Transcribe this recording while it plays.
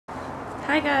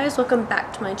Hi guys, welcome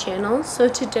back to my channel. So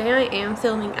today I am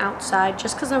filming outside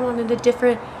just because I wanted a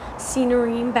different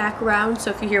scenery and background.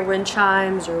 So if you hear wind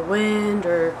chimes or wind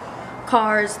or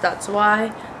cars, that's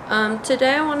why.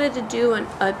 Today I wanted to do an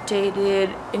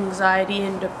updated anxiety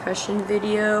and depression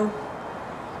video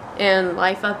and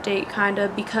life update kind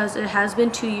of, because it has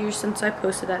been 2 years since I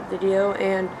posted that video,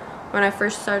 and when I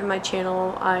first started my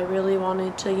channel I really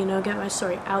wanted to, get my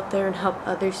story out there and help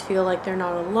others feel like they're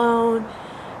not alone,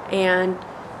 and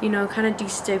kind of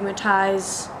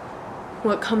destigmatize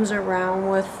what comes around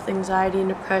with anxiety and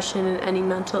depression and any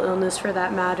mental illness for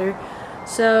that matter.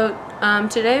 So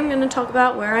today I'm going to talk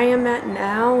about where I am at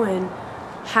now and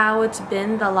how it's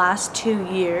been the last 2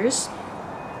 years.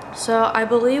 So I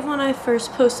believe when I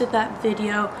first posted that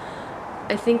video,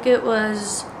 I think it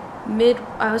was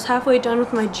I was halfway done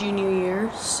with my junior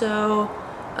year. So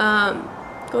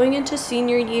going into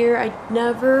senior year, I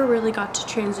never really got to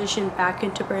transition back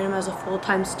into Branham as a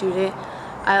full-time student.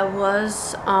 I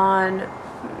was on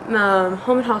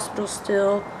home and hospital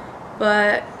still,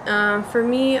 but for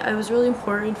me, it was really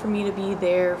important for me to be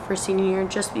there for senior year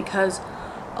just because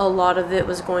a lot of it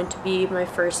was going to be my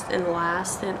first and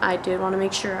last, and I did want to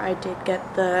make sure I did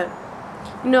get the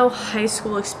high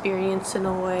school experience in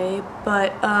a way.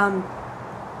 But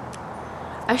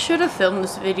I should have filmed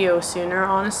this video sooner,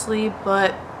 honestly,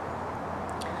 but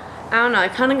I don't know, I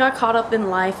kind of got caught up in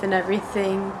life and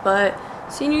everything. But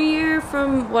senior year,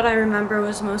 from what I remember,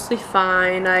 was mostly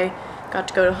fine. I got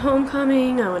to go to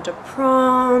homecoming, I went to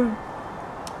prom.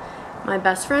 My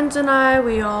best friends and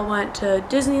we all went to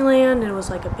Disneyland, and it was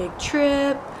like a big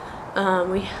trip.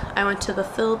 I went to the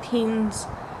Philippines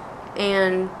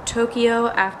and Tokyo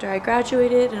after I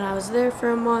graduated, and I was there for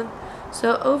a month.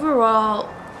 So overall,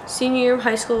 senior year of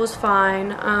high school was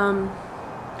fine.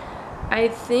 I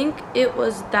think it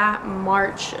was that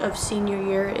March of senior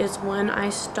year is when I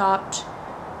stopped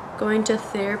going to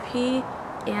therapy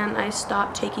and I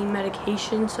stopped taking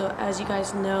medication. So as you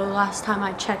guys know, last time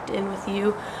I checked in with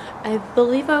you, I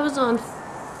believe I was on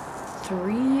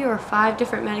 3 or 5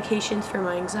 different medications for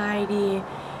my anxiety,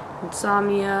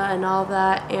 insomnia, and all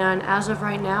that. And as of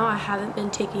right now, I haven't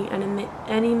been taking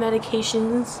any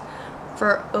medications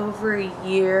for over a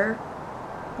year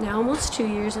now, almost 2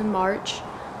 years in March.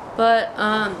 But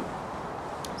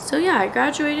so yeah, I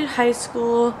graduated high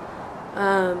school.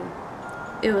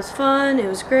 It was fun, it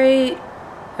was great.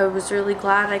 I was really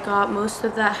glad I got most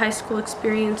of that high school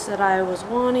experience that I was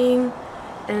wanting.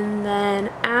 And then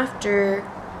after,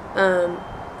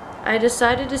 I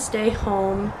decided to stay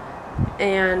home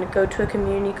and go to a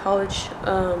community college,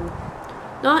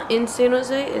 not in San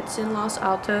Jose, it's in Los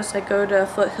Altos. I go to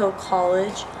Foothill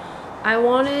College. I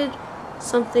wanted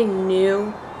something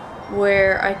new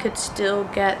where I could still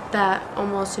get that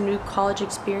almost new college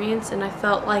experience, and I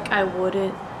felt like I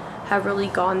wouldn't have really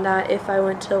gotten that if I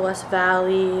went to West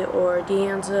Valley or De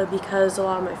Anza, because a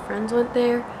lot of my friends went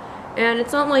there. And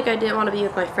it's not like I didn't want to be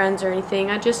with my friends or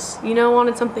anything, I just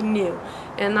wanted something new,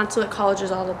 and that's what college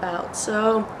is all about.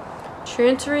 So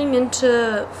transferring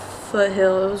into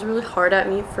Foothill, it was really hard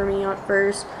for me at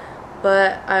first,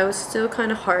 but I was still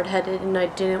kind of hard-headed, and I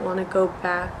didn't want to go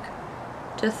back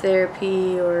to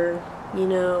therapy or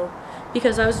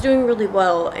because I was doing really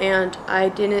well, and I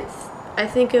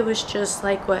think it was just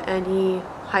like what any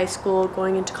high school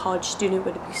going into college student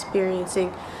would be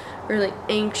experiencing, really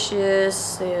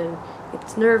anxious, and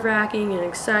it's nerve-wracking and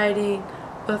exciting.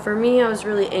 But for me, I was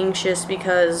really anxious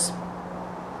because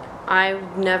I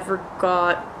never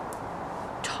got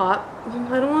taught,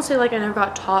 I don't want to say like I never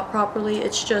got taught properly,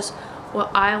 it's just what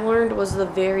I learned was the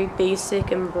very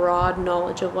basic and broad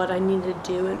knowledge of what I needed to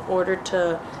do in order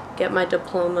to get my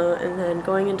diploma. And then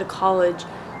going into college,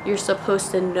 you're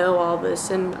supposed to know all this,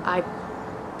 and I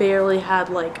barely had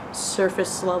like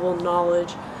surface level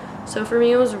knowledge. So for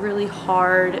me, it was really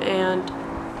hard, and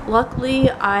luckily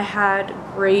I had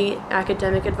great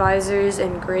academic advisors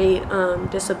and great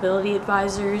disability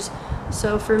advisors.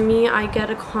 So for me, I get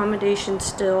accommodation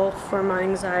still for my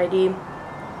anxiety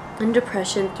and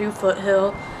depression through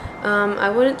Foothill. I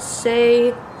would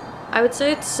say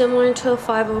it's similar to a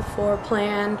 504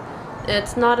 plan.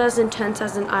 It's not as intense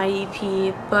as an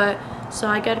IEP, but so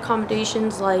I get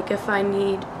accommodations like if I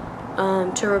need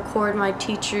to record my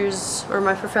teachers' or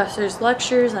my professors'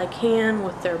 lectures, I can,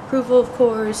 with their approval, of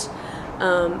course.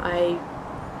 I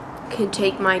can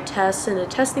take my tests in a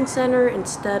testing center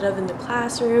instead of in the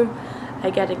classroom.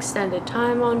 I get extended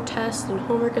time on tests and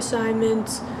homework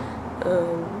assignments.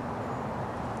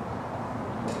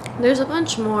 There's a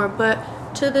bunch more, but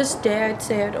to this day I'd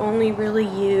say I'd only really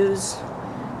use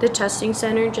the testing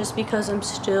center just because I'm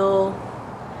still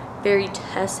very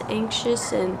test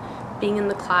anxious, and being in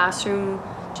the classroom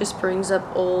just brings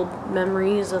up old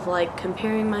memories of like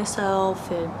comparing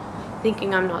myself and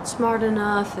thinking I'm not smart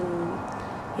enough, and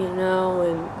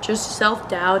and just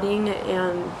self-doubting,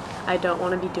 and I don't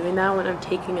want to be doing that when I'm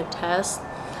taking a test.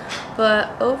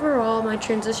 But overall, my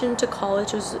transition to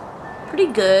college was pretty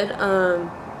good.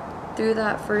 Through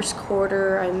that first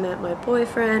quarter, I met my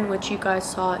boyfriend, which you guys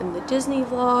saw in the Disney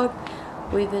vlog.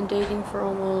 We've been dating for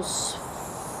almost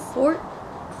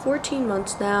 14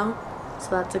 months now, so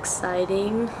that's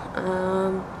exciting.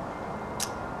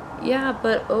 Yeah,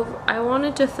 but I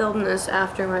wanted to film this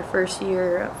after my first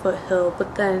year at Foothill,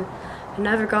 but then I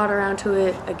never got around to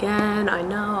it again. I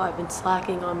know I've been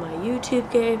slacking on my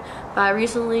YouTube game, but I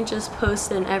recently just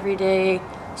posted an everyday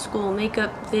school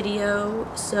makeup video,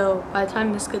 so by the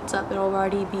time this gets up it'll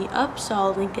already be up, so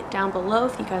I'll link it down below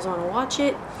if you guys want to watch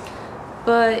it.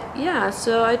 But yeah,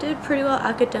 so I did pretty well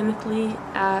academically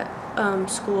at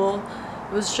school.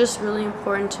 It was just really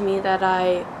important to me that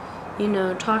I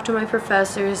talk to my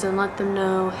professors and let them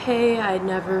know, hey, I'd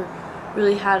never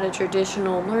really had a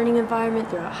traditional learning environment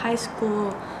throughout high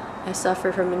school. I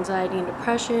suffer from anxiety and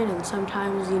depression, and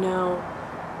sometimes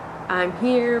I'm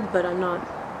here but I'm not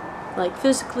like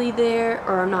physically there,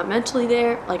 or I'm not mentally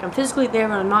there. Like, I'm physically there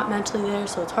but I'm not mentally there,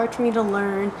 so it's hard for me to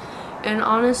learn. And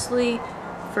honestly,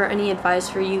 for any advice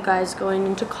for you guys going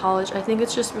into college, I think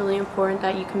it's just really important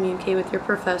that you communicate with your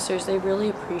professors. They really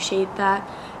appreciate that,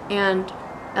 and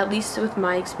at least with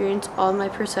my experience, all my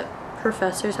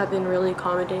professors have been really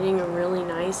accommodating and really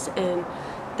nice, and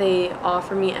they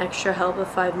offer me extra help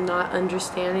if I'm not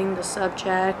understanding the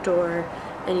subject or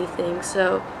anything.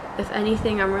 So if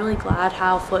anything, I'm really glad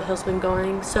how Foothill's been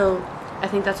going. So I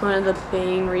think that's one of the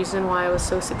main reasons why I was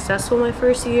so successful my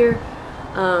first year.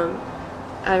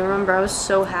 I remember I was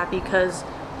so happy because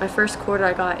my first quarter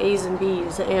I got A's and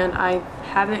B's, and I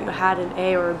haven't had an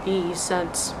A or a B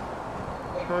since,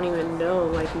 I don't even know,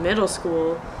 like middle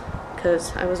school,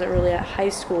 because I wasn't really at high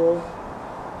school.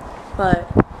 But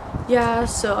yeah,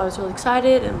 so I was really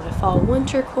excited. In my fall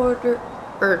winter quarter,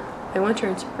 or my winter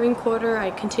and spring quarter,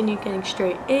 I continued getting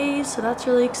straight A's, so that's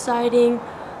really exciting.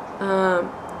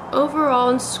 Overall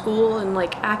in school and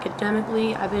like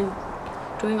academically, I've been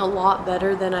doing a lot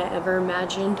better than I ever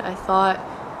imagined. I thought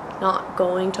not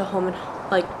going to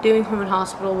doing home and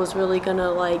hospital was really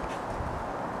gonna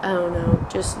I don't know,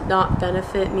 just not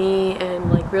benefit me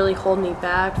and like really hold me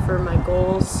back for my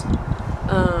goals.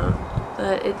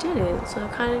 But it didn't, so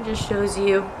it kind of just shows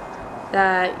you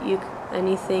that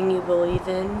anything you believe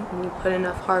in and you put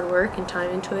enough hard work and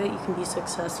time into it, you can be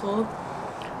successful.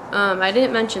 I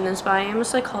didn't mention this, but I am a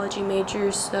psychology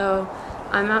major, so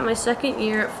I'm at my second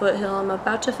year at Foothill. I'm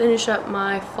about to finish up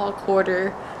my fall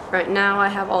quarter. Right now I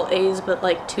have all A's, but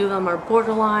like 2 of them are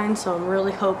borderline, so I'm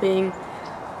really hoping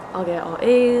I'll get all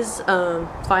A's.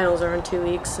 Finals are in 2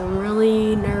 weeks, so I'm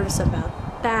really nervous about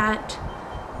that.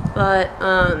 But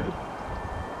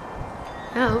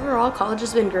yeah, overall college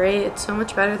has been great. It's so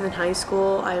much better than high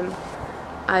school.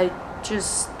 I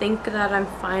just think that I'm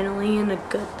finally in a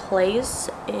good place,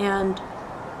 and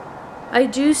I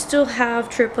do still have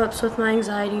trip-ups with my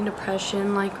anxiety and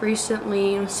depression, like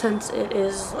recently, since it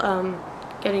is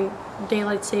getting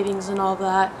daylight savings and all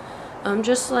that.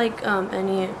 Just like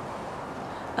any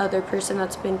other person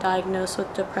that's been diagnosed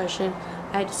with depression,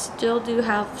 I still do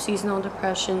have seasonal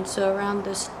depression, so around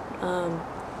this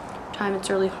time it's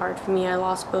really hard for me. I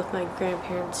lost both my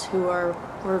grandparents, who were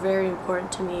very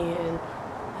important to me, and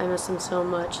I miss them so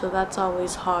much, so that's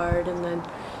always hard. And then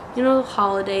the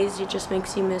holidays, it just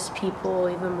makes you miss people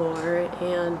even more,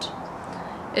 and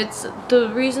it's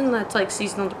the reason that's like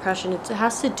seasonal depression. It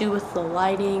has to do with the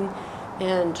lighting,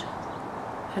 and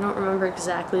I don't remember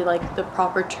exactly like the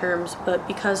proper terms, but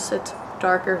because it's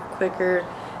darker quicker,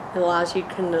 it allows you to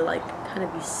kind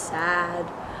of be sad.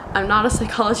 I'm not a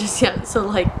psychologist yet, so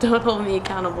like don't hold me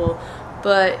accountable,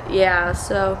 but yeah,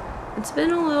 so it's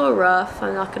been a little rough,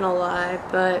 I'm not gonna lie.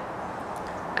 But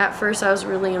at first I was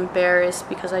really embarrassed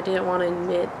because I didn't want to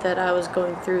admit that I was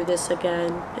going through this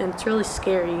again, and it's really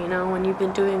scary, when you've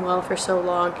been doing well for so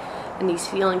long and these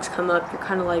feelings come up, you're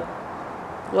kind of like,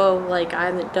 whoa, like I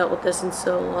haven't dealt with this in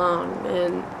so long.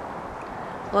 And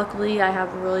luckily I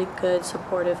have a really good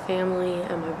supportive family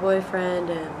and my boyfriend,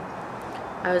 and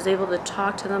I was able to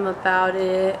talk to them about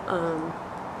it.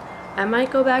 I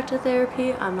might go back to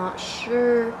therapy, I'm not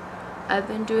sure. I've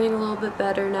been doing a little bit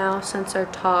better now since our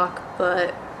talk,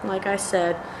 but like I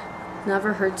said,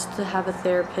 never hurts to have a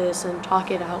therapist and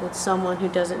talk it out with someone who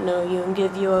doesn't know you and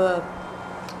give you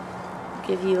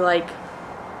like,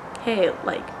 hey,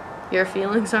 like, your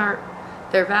feelings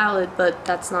they're valid, but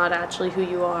that's not actually who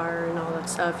you are and all that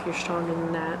stuff. You're stronger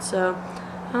than that. So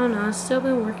I don't know, I've still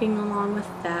been working along with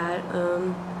that.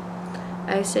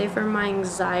 I say for my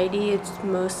anxiety, it's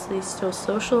mostly still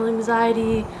social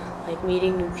anxiety, like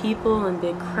meeting new people in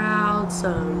big crowds.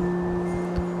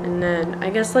 And then I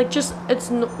guess like just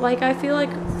like I feel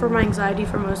like for my anxiety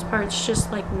for most part it's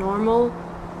just like normal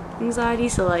anxiety,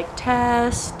 so like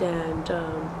test and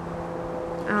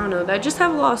I don't know, I just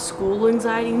have a lot of school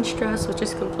anxiety and stress, which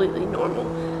is completely normal.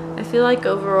 I feel like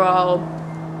overall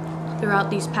throughout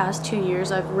these past 2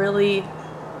 years I've really,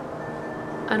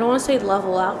 I don't want to say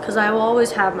level out because I will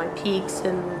always have my peaks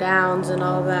and downs and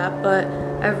all that, but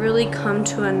I've really come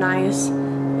to a nice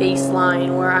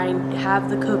baseline where I have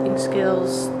the coping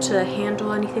skills to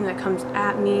handle anything that comes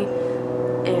at me,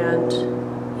 and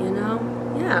you know,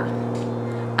 yeah.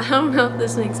 I don't know if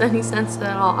this makes any sense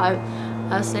at all. I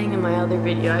was saying in my other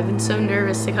video, I've been so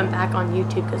nervous to come back on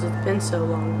YouTube because it's been so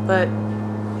long, but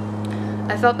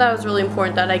I felt that it was really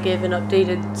important that I give an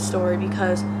updated story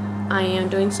because I am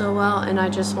doing so well, and I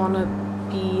just want to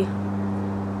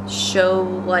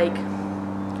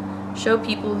show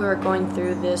people who are going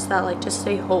through this that like to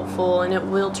stay hopeful, and it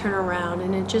will turn around,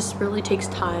 and it just really takes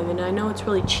time. And I know it's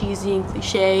really cheesy and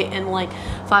cliche, and like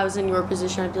if I was in your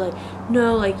position I'd be like,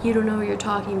 no, like you don't know what you're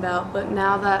talking about, but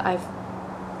now that I've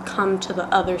come to the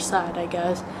other side, I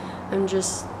guess, I'm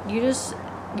just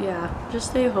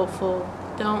stay hopeful.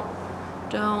 Don't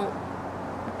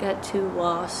get too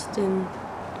lost in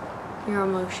your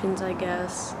emotions, I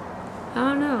guess. I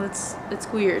don't know, it's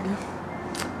weird.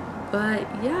 But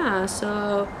yeah,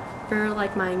 so for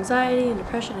like my anxiety and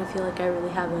depression, I feel like I really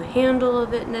have a handle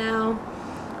of it now.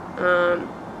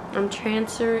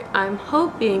 I'm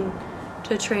hoping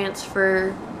to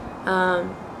transfer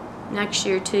next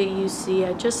year to UC.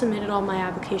 I just submitted all my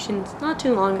applications not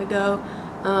too long ago.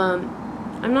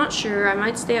 I'm not sure. I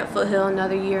might stay at Foothill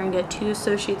another year and get 2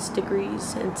 associate's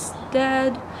degrees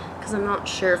instead, because I'm not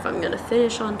sure if I'm going to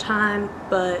finish on time.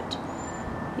 But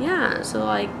yeah, so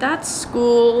like that's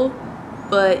school.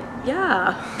 But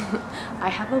yeah, I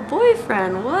have a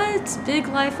boyfriend. What? Big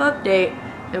life update.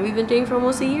 And we've been dating for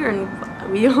almost a year, and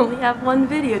we only have 1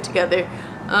 video together.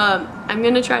 I'm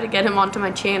going to try to get him onto my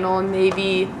channel, and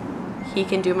maybe he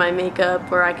can do my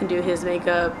makeup, or I can do his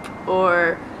makeup,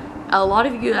 or a lot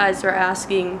of you guys are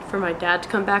asking for my dad to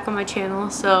come back on my channel,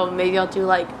 so maybe I'll do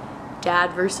like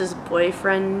dad versus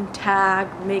boyfriend tag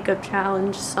makeup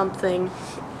challenge, something.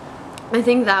 I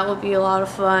think that will be a lot of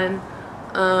fun.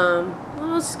 What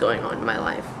else is going on in my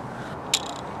life?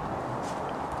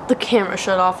 The camera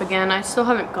shut off again. I still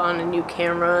haven't gotten a new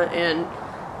camera, and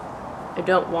I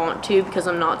don't want to because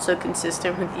I'm not so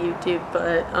consistent with YouTube,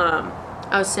 but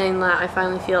I was saying that I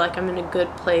finally feel like I'm in a good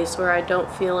place where I don't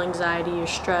feel anxiety or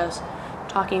stress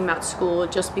talking about school,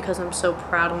 just because I'm so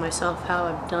proud of myself how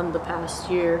I've done the past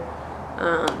year.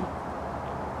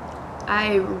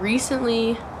 I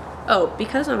recently,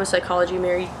 because I'm a psychology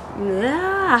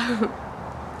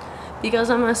because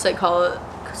I'm a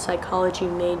psychology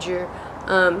major,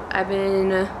 I've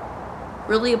been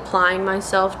really applying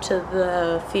myself to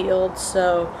the field.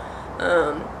 So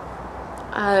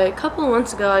a couple of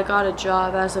months ago I got a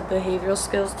job as a behavioral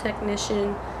skills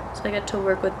technician, so I get to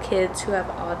work with kids who have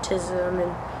autism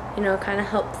and, you know, kind of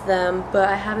help them, but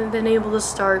I haven't been able to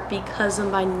start because of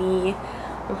my knee.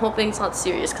 I'm hoping it's not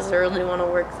serious because I really want to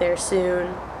work there soon.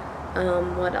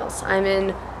 What else?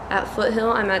 At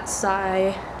Foothill, I'm in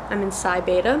Psi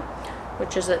Beta,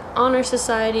 which is an honor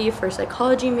society for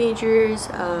psychology majors.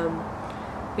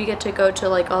 We get to go to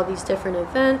like all these different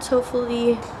events,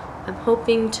 hopefully. I'm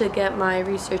hoping to get my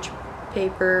research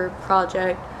paper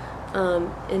project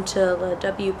into the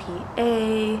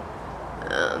WPA.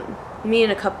 Me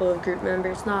and a couple of group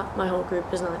members, not my whole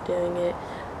group is not doing it.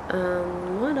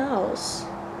 What else?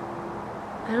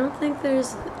 I don't think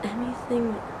there's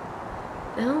anything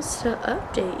else to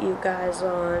update you guys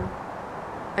on.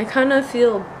 I kind of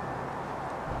feel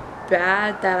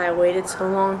bad that I waited so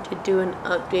long to do an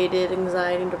updated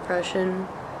anxiety and depression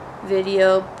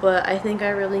video, but I think I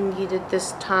really needed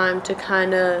this time to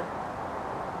kind of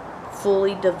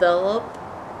fully develop,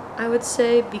 I would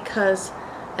say, because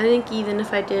I think even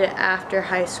if I did it after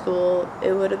high school,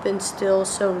 it would have been still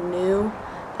so new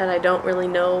that I don't really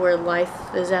know where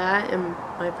life is at and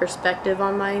my perspective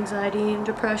on my anxiety and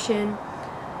depression.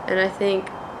 And I think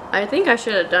I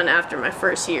should have done after my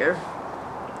first year,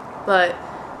 but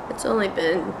it's only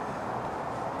been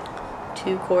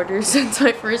 2 quarters since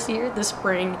my first year, the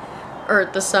spring, or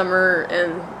the summer,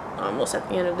 and almost at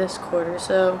the end of this quarter.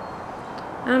 So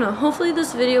I don't know, hopefully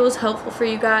this video was helpful for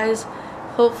you guys.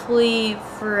 Hopefully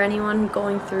for anyone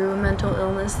going through a mental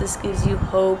illness, this gives you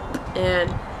hope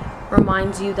and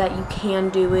reminds you that you can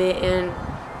do it, and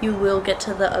you will get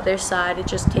to the other side. It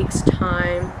just takes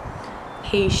time,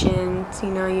 patience, you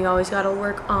know, you always gotta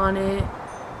work on it.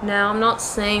 Now, I'm not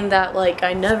saying that like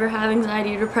I never have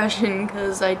anxiety or depression,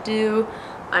 because I do.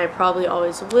 I probably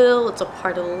always will. It's a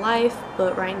part of life,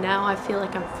 but right now I feel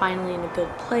like I'm finally in a good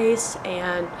place,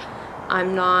 and I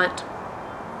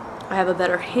have a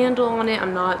better handle on it.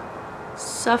 I'm not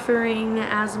suffering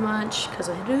as much, because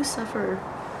I do suffer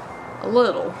a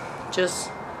little. Just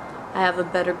I have a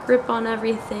better grip on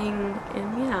everything,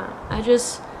 and yeah, I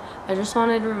just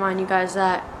wanted to remind you guys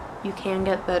that you can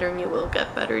get better and you will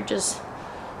get better. Just,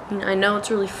 you know, I know it's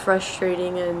really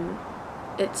frustrating and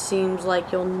it seems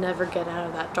like you'll never get out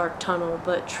of that dark tunnel,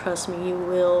 but trust me, you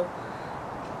will.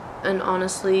 And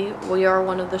honestly, we are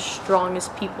one of the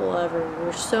strongest people ever.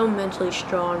 We're so mentally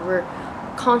strong. We're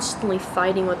constantly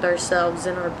fighting with ourselves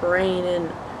and our brain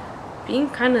and being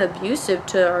kind of abusive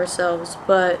to ourselves,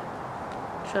 but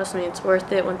trust me, it's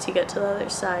worth it. Once you get to the other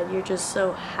side, you're just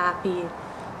so happy,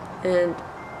 and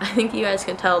I think you guys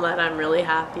can tell that I'm really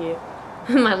happy.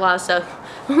 The last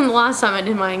time I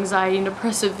did my anxiety and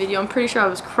depressive video, I'm pretty sure I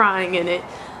was crying in it,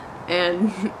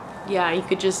 and yeah, you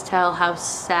could just tell how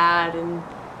sad and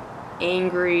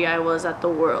angry I was at the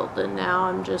world, and now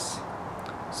I'm just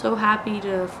so happy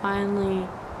to finally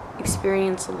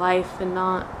experience life and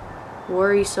not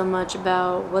worry so much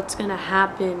about what's gonna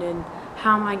happen and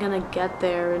how am I gonna get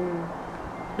there, and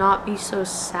not be so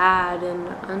sad, and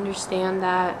understand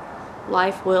that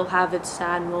life will have its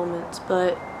sad moments,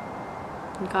 but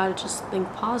you gotta just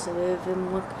think positive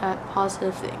and look at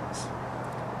positive things.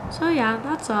 So yeah,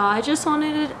 that's all. I just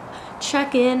wanted to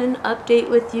check in and update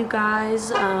with you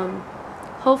guys.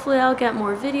 Hopefully I'll get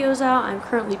more videos out. I'm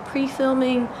currently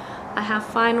pre-filming. I have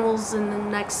finals in the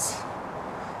next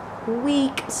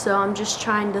week, so I'm just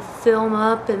trying to film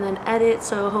up and then edit,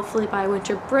 so hopefully by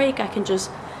winter break I can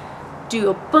just do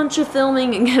a bunch of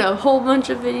filming and get a whole bunch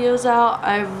of videos out.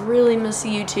 I really miss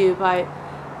YouTube.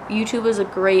 YouTube was a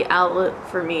great outlet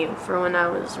for me for when I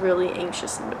was really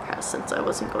anxious and depressed, since I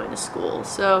wasn't going to school.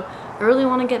 So I really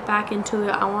want to get back into it.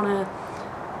 I want to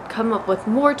come up with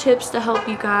more tips to help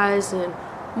you guys and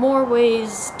more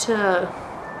ways to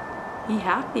be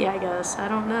happy, I guess. I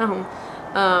don't know.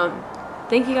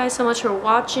 Thank you guys so much for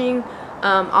watching.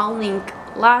 I'll link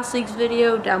last week's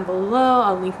video down below.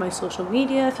 I'll link my social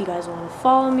media if you guys want to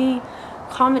follow me.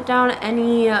 Comment down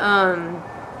any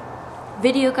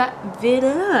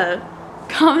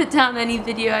comment down any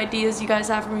video ideas you guys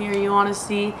have for me or you want to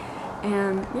see.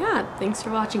 And yeah, thanks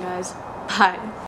for watching, guys. Bye.